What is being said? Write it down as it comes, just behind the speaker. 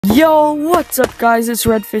Yo, what's up guys, it's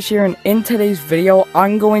Redfish here, and in today's video,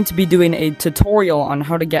 I'm going to be doing a tutorial on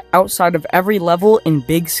how to get outside of every level in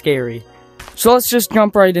Big Scary. So let's just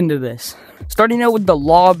jump right into this. Starting out with the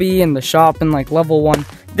lobby and the shop and like level 1,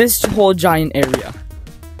 this whole giant area.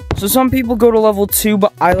 So some people go to level 2,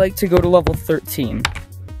 but I like to go to level 13.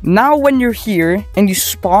 Now when you're here and you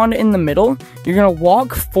spawn in the middle, you're gonna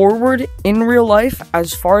walk forward in real life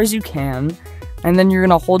as far as you can. And then you're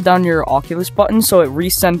gonna hold down your Oculus button so it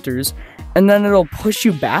recenters, and then it'll push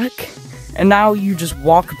you back. And now you just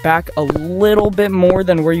walk back a little bit more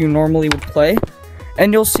than where you normally would play,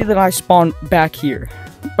 and you'll see that I spawn back here.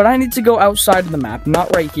 But I need to go outside of the map,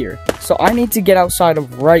 not right here. So I need to get outside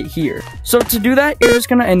of right here. So to do that, you're just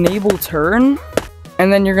gonna enable turn,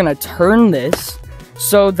 and then you're gonna turn this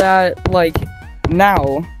so that, like,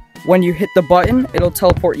 now when you hit the button, it'll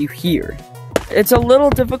teleport you here. It's a little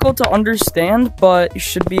difficult to understand, but you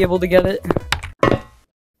should be able to get it.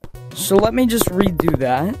 So let me just redo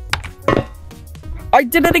that. I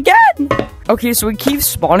did it again! Okay, so it keeps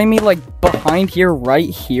spawning me like behind here, right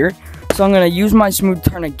here. So I'm gonna use my smooth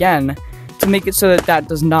turn again to make it so that that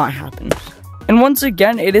does not happen. And once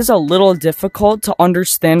again, it is a little difficult to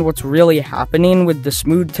understand what's really happening with the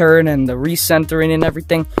smooth turn and the recentering and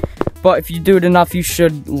everything. But if you do it enough, you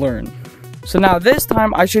should learn. So now this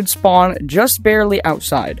time I should spawn just barely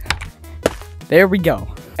outside. There we go.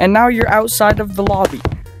 And now you're outside of the lobby.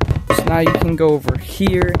 So now you can go over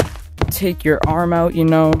here, take your arm out, you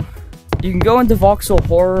know. You can go into voxel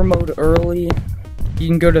horror mode early. You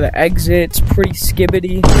can go to the exit, it's pretty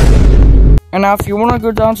skibbity. And now if you want to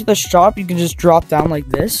go down to the shop, you can just drop down like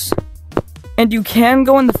this. And you can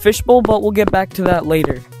go in the fishbowl, but we'll get back to that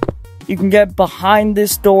later. You can get behind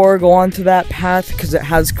this door, go onto that path, because it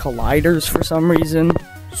has colliders for some reason.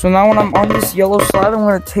 So now when I'm on this yellow slide, I'm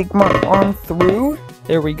going to take my arm through.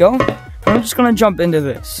 There we go. I'm just going to jump into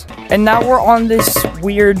this. And now we're on this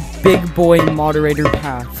weird big boy moderator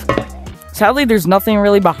path. Sadly, there's nothing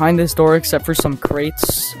really behind this door except for some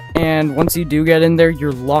crates. And once you do get in there,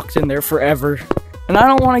 you're locked in there forever. And I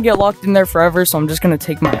don't want to get locked in there forever, so I'm just going to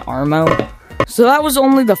take my arm out. So that was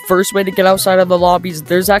only the first way to get outside of the lobbies.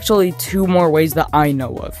 There's actually 2 more ways that I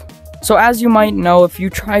know of. So as you might know, if you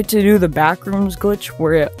try to do the backrooms glitch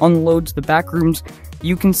where it unloads the backrooms,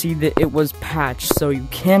 you can see that it was patched, so you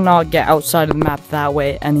cannot get outside of the map that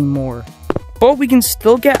way anymore. But we can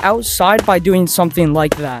still get outside by doing something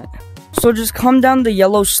like that. So just come down the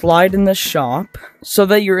yellow slide in the shop so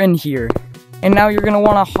that you're in here. And now you're going to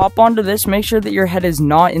want to hop onto this, make sure that your head is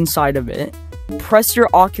not inside of it. Press your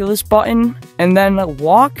Oculus button, and then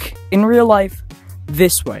walk in real life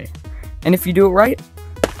this way. And if you do it right,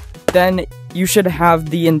 then you should have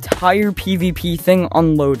the entire PvP thing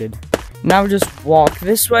unloaded. Now just walk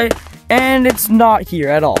this way, and it's not here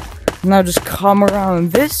at all. Now just come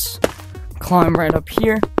around this, climb right up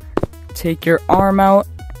here, take your arm out,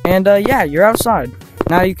 and yeah, you're outside.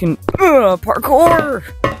 Now you can parkour,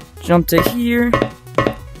 jump to here.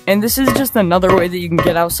 And this is just another way that you can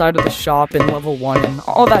get outside of the shop in level 1 and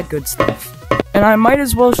all that good stuff. And I might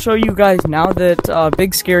as well show you guys now that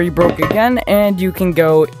Big Scary broke again, and you can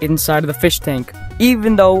go inside of the fish tank,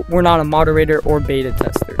 even though we're not a moderator or beta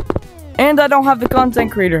tester. And I don't have the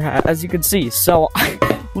content creator hat, as you can see, so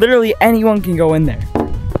literally anyone can go in there.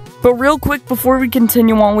 But real quick, before we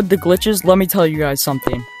continue on with the glitches, let me tell you guys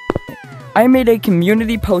something. I made a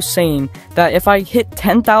community post saying that if I hit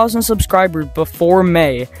 10,000 subscribers before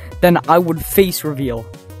May, then I would face reveal.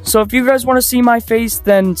 So if you guys want to see my face,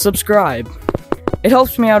 then subscribe. It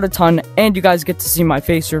helps me out a ton, and you guys get to see my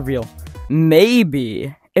face reveal.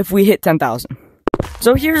 Maybe, if we hit 10,000.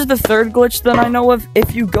 So here's the third glitch that I know of.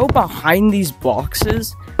 If you go behind these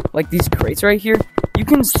boxes, like these crates right here, you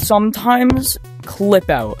can sometimes clip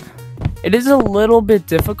out. It is a little bit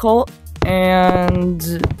difficult,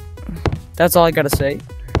 and that's all I gotta say.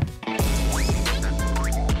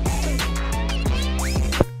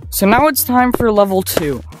 So now it's time for level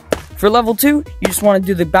 2. For level 2, you just want to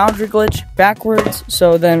do the boundary glitch backwards,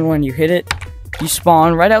 so then when you hit it, you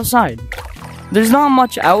spawn right outside. There's not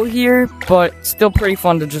much out here, but still pretty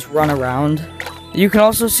fun to just run around. You can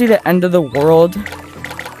also see the end of the world.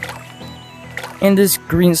 And this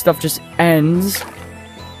green stuff just ends.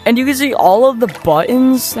 And you can see all of the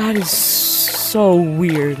buttons. That is so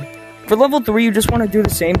weird. For level 3, you just want to do the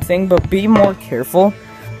same thing, but be more careful,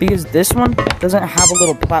 because this one doesn't have a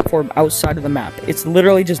little platform outside of the map. It's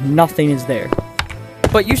literally just nothing is there.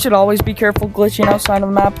 But you should always be careful glitching outside of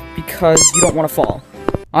the map, because you don't want to fall.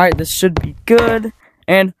 Alright, this should be good,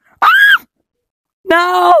 and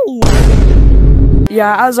no!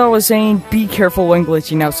 Yeah, as I was saying, be careful when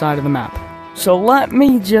glitching outside of the map. So let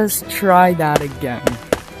me just try that again.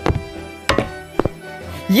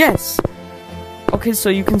 Yes! Okay, so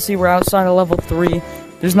you can see we're outside of level 3.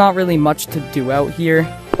 There's not really much to do out here,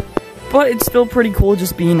 but it's still pretty cool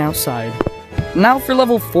just being outside. Now for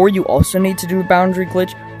level 4, you also need to do a boundary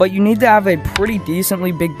glitch, but you need to have a pretty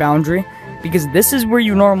decently big boundary, because this is where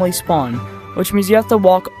you normally spawn, which means you have to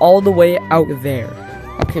walk all the way out there.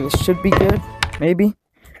 Okay, this should be good, maybe.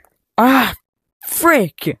 Ah,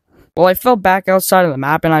 frick! Well, I fell back outside of the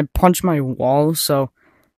map and I punched my wall, so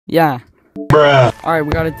yeah. Bruh. Alright,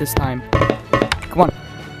 we got it this time. Come on.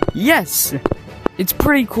 Yes! It's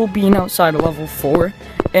pretty cool being outside of level 4,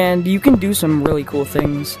 and you can do some really cool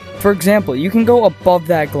things. For example, you can go above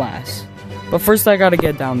that glass. But first I gotta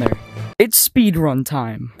get down there. It's speedrun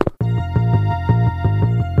time.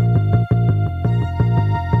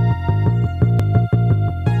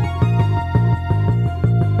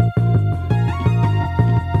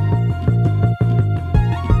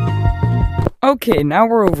 Okay, now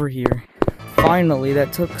we're over here. Finally,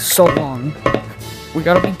 that took so long. We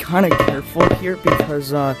gotta be kind of careful here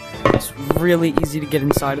because it's really easy to get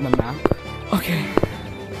inside of the map. Okay.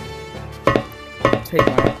 Take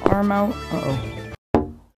my arm out. Uh-oh.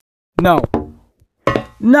 No.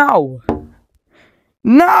 No!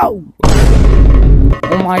 No!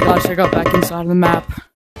 Oh my gosh, I got back inside of the map.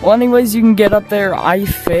 Well, anyways, you can get up there. I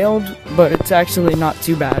failed, but it's actually not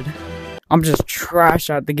too bad. I'm just trash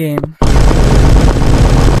at the game.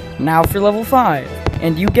 Now for level 5,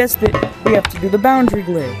 and you guessed it, we have to do the boundary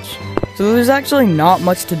glitch. So there's actually not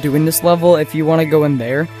much to do in this level if you want to go in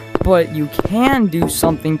there, but you can do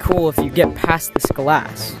something cool if you get past this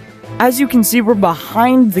glass. As you can see, we're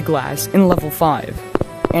behind the glass in level 5,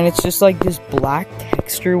 and it's just like this black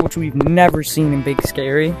texture which we've never seen in Big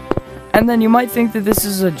Scary. And then you might think that this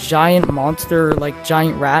is a giant monster, like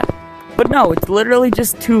giant rat, but no, it's literally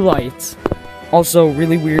just 2 lights. Also,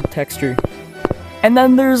 really weird texture. And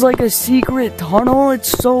then there's like a secret tunnel,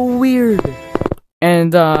 it's so weird.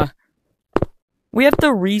 And we have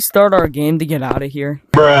to restart our game to get out of here.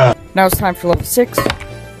 Bruh. Now it's time for level 6.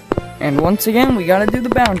 And once again, we gotta do the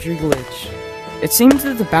boundary glitch. It seems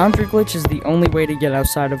that the boundary glitch is the only way to get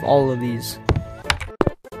outside of all of these.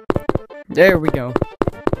 There we go.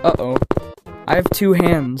 Uh-oh. I have 2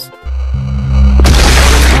 hands.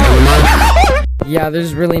 Yeah,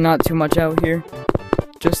 there's really not too much out here.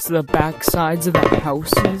 Just the back sides of the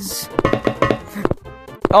houses.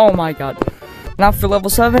 Oh my god. Now for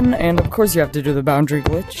level 7, and of course you have to do the boundary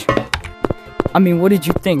glitch. I mean, what did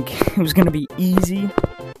you think? It was gonna be easy?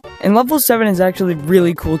 And level 7 is actually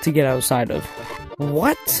really cool to get outside of.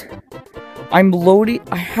 What? I'm loading.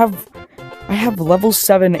 I have level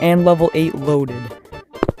 7 and level 8 loaded.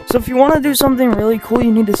 So if you want to do something really cool,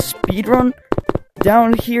 you need to speedrun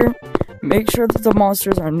down here. Make sure that the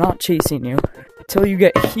monsters are not chasing you. Till you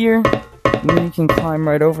get here, and then you can climb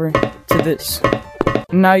right over to this.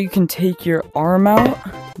 Now you can take your arm out.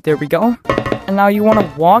 There we go. And now you want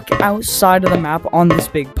to walk outside of the map on this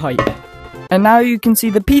big pipe. And now you can see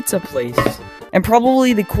the pizza place. And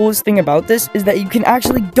probably the coolest thing about this is that you can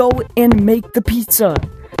actually go and make the pizza.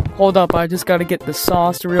 Hold up, I just gotta get the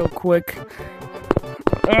sauce real quick.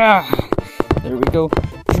 There we go.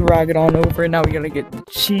 Drag it on over. Now we gotta get the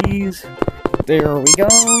cheese. There we go.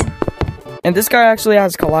 And this guy actually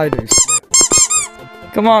has colliders.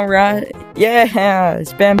 Come on, Rat. Yeah,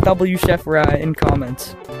 spam W Chef Rat in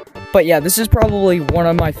comments. But yeah, this is probably one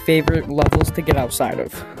of my favorite levels to get outside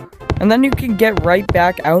of. And then you can get right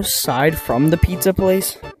back outside from the pizza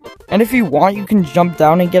place. And if you want, you can jump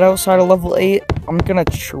down and get outside of level 8. I'm gonna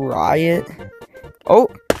try it. Oh.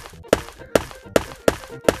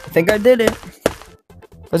 I think I did it.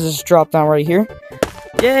 Let's just drop down right here.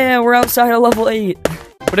 Yeah, we're outside of level 8.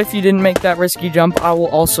 But if you didn't make that risky jump, I will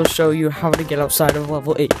also show you how to get outside of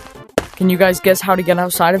level 8. Can you guys guess how to get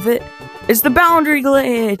outside of it? It's the boundary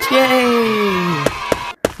glitch! Yay!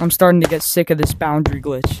 I'm starting to get sick of this boundary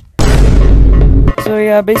glitch. So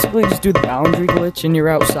yeah, basically just do the boundary glitch and you're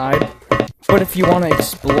outside. But if you want to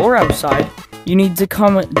explore outside, you need to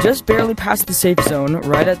come just barely past the safe zone,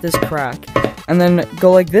 right at this crack. And then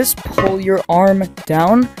go like this, pull your arm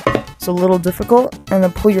down. It's a little difficult, and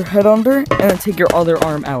then pull your head under, and then take your other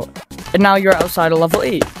arm out. And now you're outside of level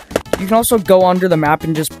 8. You can also go under the map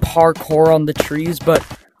and just parkour on the trees, but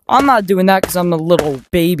I'm not doing that because I'm a little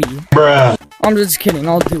baby. Bruh. I'm just kidding,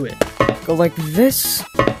 I'll do it. Go like this,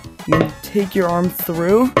 and then take your arm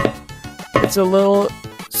through. It's a little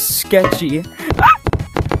sketchy.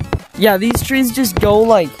 Yeah, these trees just go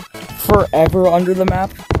like forever under the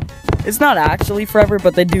map. It's not actually forever,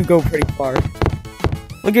 but they do go pretty far.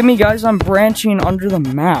 Look at me, guys. I'm branching under the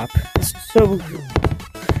map. It's so...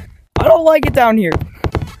 I don't like it down here.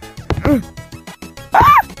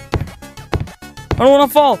 Ah! I don't wanna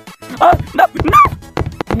fall. No, no!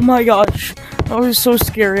 Oh my gosh. That was so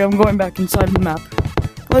scary. I'm going back inside the map.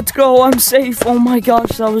 Let's go. I'm safe. Oh my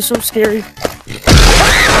gosh, that was so scary.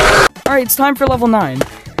 Alright, it's time for level 9.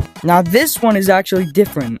 Now this one is actually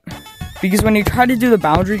different. Because when you try to do the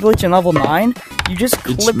boundary glitch in level 9, you just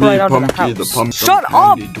clip right out of the house. Shut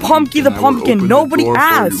up, Pumpky the Pumpkin! Nobody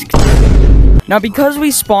asked! Now because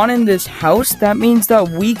we spawn in this house, that means that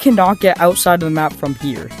we cannot get outside of the map from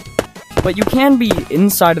here. But you can be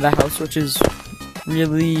inside of the house, which is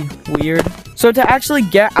really weird. So to actually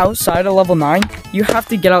get outside of level 9, you have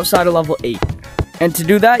to get outside of level 8. And to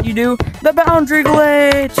do that, you do the boundary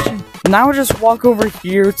glitch! Now just walk over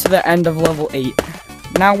here to the end of level 8.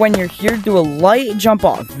 Now when you're here, do a light jump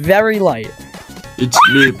off. Very light. It's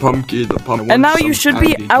me, Pumpkin the Pumpkin. And now you should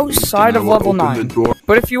be outside of level 9.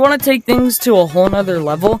 But if you want to take things to a whole nother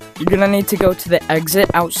level, you're gonna need to go to the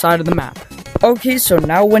exit outside of the map. Okay, so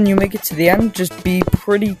now when you make it to the end, just be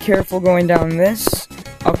pretty careful going down this.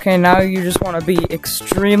 Okay, now you just want to be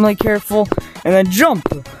extremely careful, and then jump!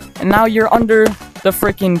 And now you're under the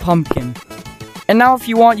freaking pumpkin. And now if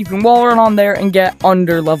you want, you can wall run on there and get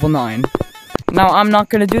under level 9. Now, I'm not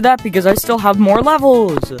gonna do that because I still have more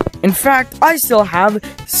levels. In fact, I still have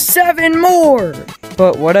 7 more.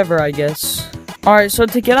 But whatever, I guess. Alright, so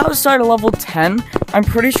to get outside of level 10, I'm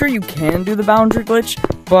pretty sure you can do the boundary glitch,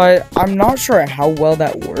 but I'm not sure how well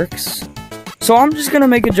that works. So I'm just gonna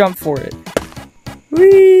make a jump for it.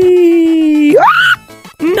 Whee! Ah!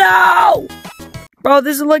 No! Bro,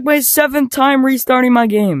 this is like my 7th time restarting my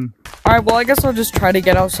game. Alright, well, I guess I'll just try to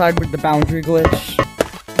get outside with the boundary glitch.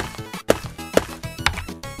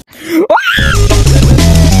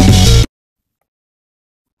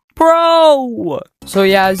 Bro! So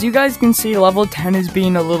yeah, as you guys can see, level 10 is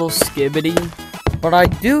being a little skibbity. But I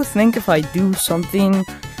do think if I do something,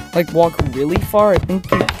 like walk really far, I think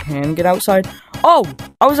you can get outside. Oh!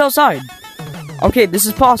 I was outside! Okay, this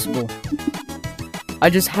is possible. I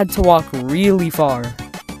just had to walk really far.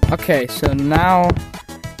 Okay, so now...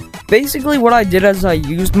 Basically what I did is I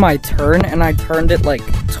used my turn, and I turned it like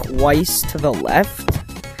twice to the left.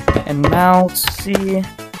 And now, let's see...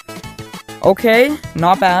 Okay,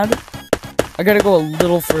 not bad. I gotta go a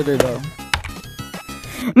little further, though.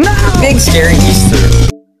 No! Big Scary Easter.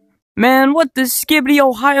 Man, what the skibbity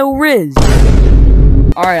Ohio Riz?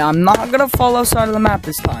 Alright, I'm not gonna fall outside of the map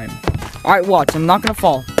this time. Alright, watch, I'm not gonna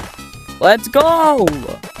fall. Let's go!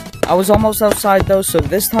 I was almost outside, though, so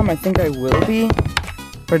this time I think I will be.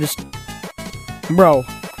 Or just... Bro.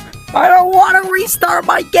 I don't want to restart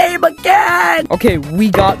my game again! Okay, we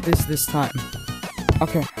got this time.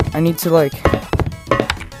 Okay, I need to, like...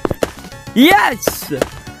 Yes!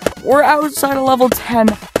 We're outside of level 10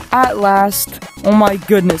 at last. Oh my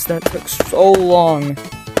goodness, that took so long.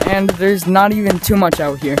 And there's not even too much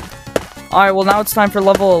out here. Alright, well now it's time for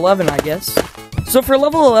level 11, I guess. So for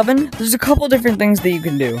level 11, there's a couple different things that you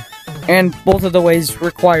can do. And both of the ways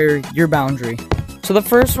require your boundary. So the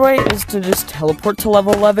first way is to just teleport to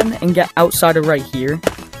level 11 and get outside of right here.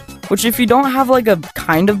 Which if you don't have like a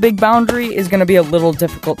kind of big boundary is going to be a little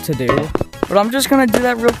difficult to do. But I'm just going to do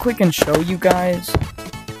that real quick and show you guys.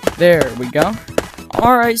 There we go.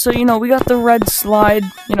 Alright, so you know, we got the red slide.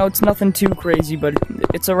 You know, it's nothing too crazy, but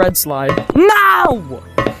it's a red slide. No!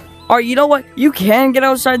 Alright, you know what? You can get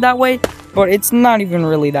outside that way, but it's not even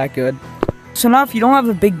really that good. So now if you don't have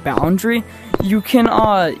a big boundary, you can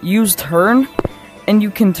use turn. And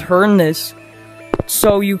you can turn this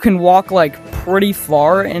so you can walk like pretty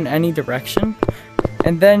far in any direction.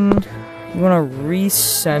 And then you want to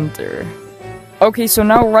recenter. Okay, so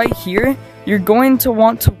now right here, you're going to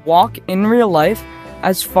want to walk in real life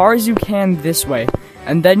as far as you can this way.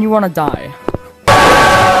 And then you want to die.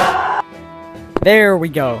 There we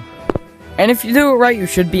go. And if you do it right, you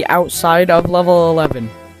should be outside of level 11.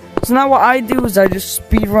 So now what I do is I just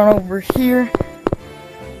speed run over here.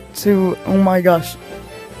 To, oh my gosh,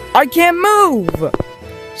 I can't move!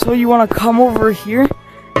 So you want to come over here,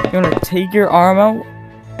 you want to take your arm out,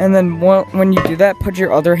 and then when you do that, put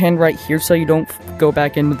your other hand right here so you don't go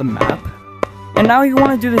back into the map. And now you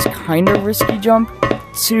want to do this kind of risky jump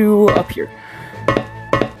to up here.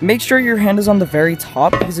 Make sure your hand is on the very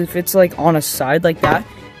top, because if it's like on a side like that,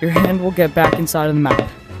 your hand will get back inside of the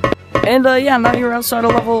map. And yeah, now you're outside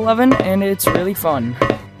of level 11, and it's really fun.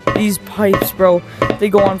 These pipes, bro, they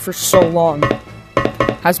go on for so long.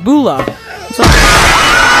 Hasbula. So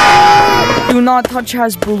do not touch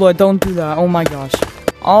Hasbula. Don't do that. Oh my gosh.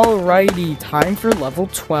 Alrighty, time for level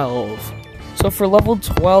 12. So for level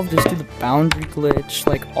 12, just do the boundary glitch,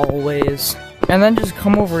 like always. And then just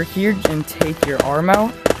come over here and take your arm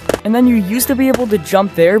out. And then you used to be able to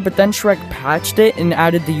jump there, but then Shrek patched it and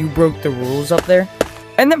added the you broke the rules up there.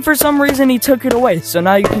 And then for some reason he took it away, so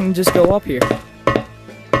now you can just go up here.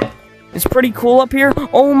 It's pretty cool up here.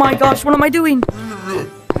 Oh my gosh, what am I doing?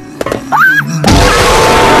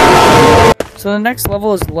 So the next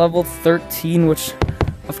level is level 13, which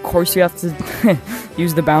of course you have to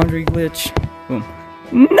use the boundary glitch. Boom.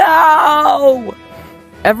 No!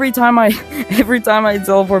 Every time I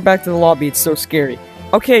teleport back to the lobby, it's so scary.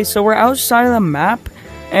 Okay, so we're outside of the map,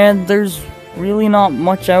 and there's really not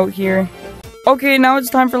much out here. Okay, now it's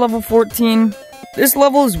time for level 14. This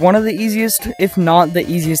level is one of the easiest, if not the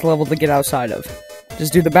easiest level to get outside of.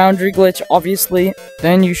 Just do the boundary glitch, obviously.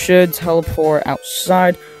 Then you should teleport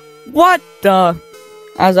outside. What the?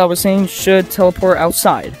 As I was saying, should teleport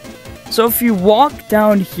outside. So if you walk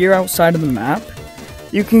down here outside of the map,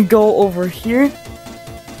 you can go over here,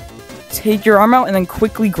 take your arm out, and then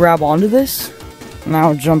quickly grab onto this.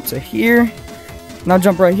 Now jump to here. Now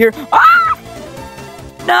jump right here. Ah!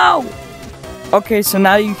 No! Okay, so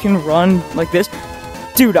now you can run like this.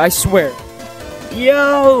 Dude, I swear.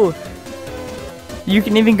 Yo! You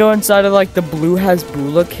can even go inside of like the Blue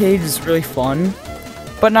Hasbula cage. It's really fun.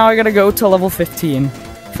 But now I gotta go to level 15.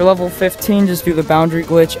 For level 15, just do the boundary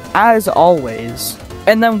glitch as always.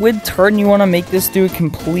 And then with turn, you want to make this do a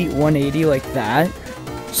complete 180 like that.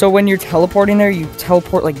 So when you're teleporting there, you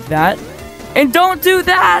teleport like that. And don't do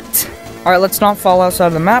that! Alright, let's not fall outside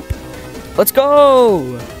of the map. Let's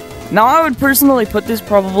go! Now I would personally put this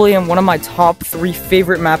probably in one of my top 3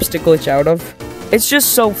 favorite maps to glitch out of. It's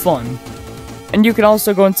just so fun. And you can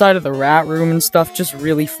also go inside of the rat room and stuff, just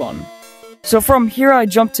really fun. So from here, I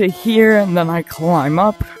jump to here, and then I climb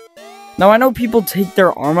up. Now, I know people take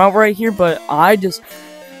their arm out right here, but I just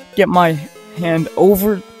get my hand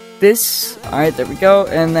over this. Alright, there we go,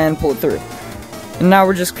 and then pull it through. And now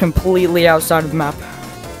we're just completely outside of the map.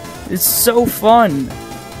 It's so fun.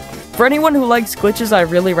 For anyone who likes glitches, I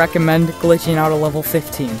really recommend glitching out of level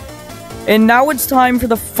 15. And now it's time for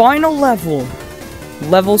the final level.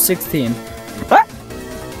 Level 16. Ah!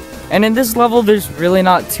 And in this level, there's really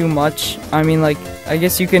not too much. I mean, like, I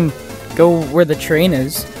guess you can go where the train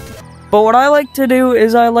is. But what I like to do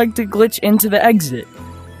is I like to glitch into the exit.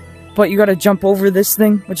 But you gotta jump over this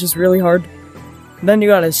thing, which is really hard. Then you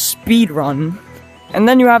gotta speed run. And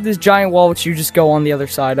then you have this giant wall, which you just go on the other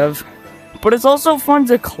side of. But it's also fun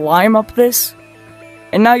to climb up this.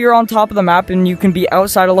 And now you're on top of the map, and you can be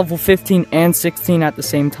outside of level 15 and 16 at the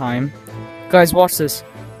same time. Guys, watch this.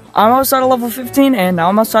 I'm outside of level 15, and now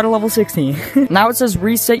I'm outside of level 16. Now it says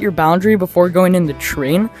reset your boundary before going in the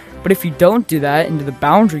train, but if you don't do that into the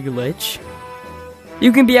boundary glitch,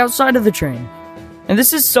 you can be outside of the train. And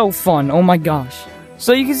this is so fun, oh my gosh.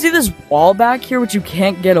 So you can see this wall back here, which you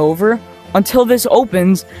can't get over until this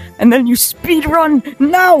opens, and then you speed run.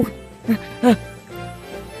 No!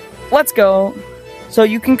 Let's go. So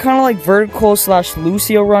you can kind of like vertical /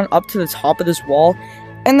 Lucio run up to the top of this wall,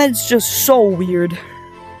 and that's just so weird.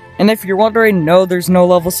 And if you're wondering, no, there's no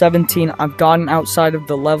level 17. I've gotten outside of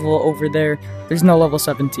the level over there. There's no level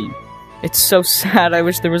 17. It's so sad. I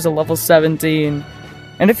wish there was a level 17.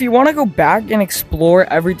 And if you want to go back and explore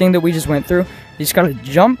everything that we just went through, you just gotta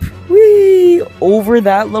jump whee, over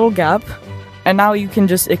that little gap. And now you can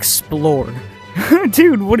just explore.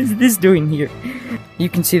 Dude, what is this doing here? You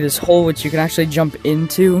can see this hole which you can actually jump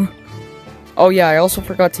into. Oh yeah, I also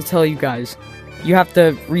forgot to tell you guys. You have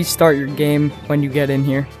to restart your game when you get in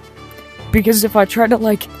here. Because if I try to,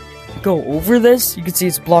 like, go over this, you can see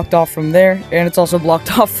it's blocked off from there, and it's also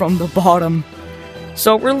blocked off from the bottom.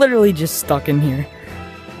 So we're literally just stuck in here.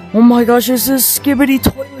 Oh my gosh, this is Skibidi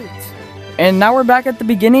Toilet! And now we're back at the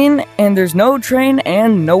beginning, and there's no train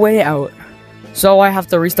and no way out. So I have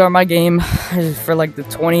to restart my game for like the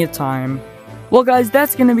 20th time. Well guys,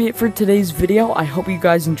 that's gonna be it for today's video. I hope you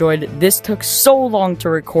guys enjoyed it. This took so long to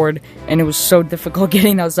record, and it was so difficult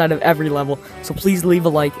getting outside of every level. So please leave a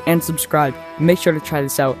like and subscribe. Make sure to try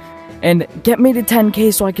this out. And get me to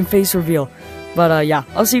 10K so I can face reveal. But yeah,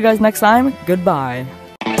 I'll see you guys next time. Goodbye.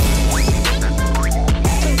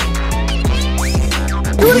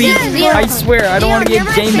 Please, I swear, I don't want to get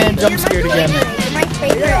J-Man jump scared again.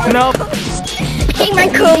 No. Take my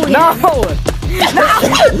code. No! No!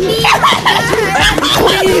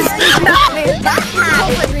 Please!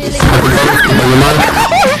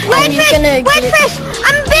 Redfish!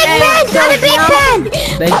 I'm a big fan! I'm a big fan!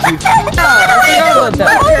 Thank you. I forgot about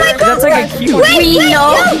that. That's like a cute. We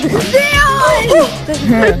know! Leon!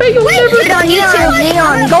 On YouTube,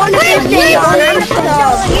 Leon! Go on YouTube!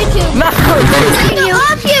 No! I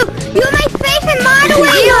love you! You're my favorite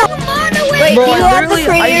moderator! Wait, Bro, do you I have the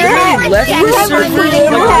literally creator hat? left Do you the have the server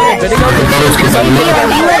creator like a hat? little bit ago. Leon,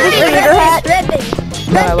 do you have the creator hat?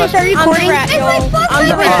 No, I left. Redfish, are you recording? I'm the rat, yo. I'm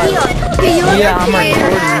the rat. Do you have Yeah, the I'm creator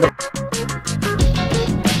recording. hat?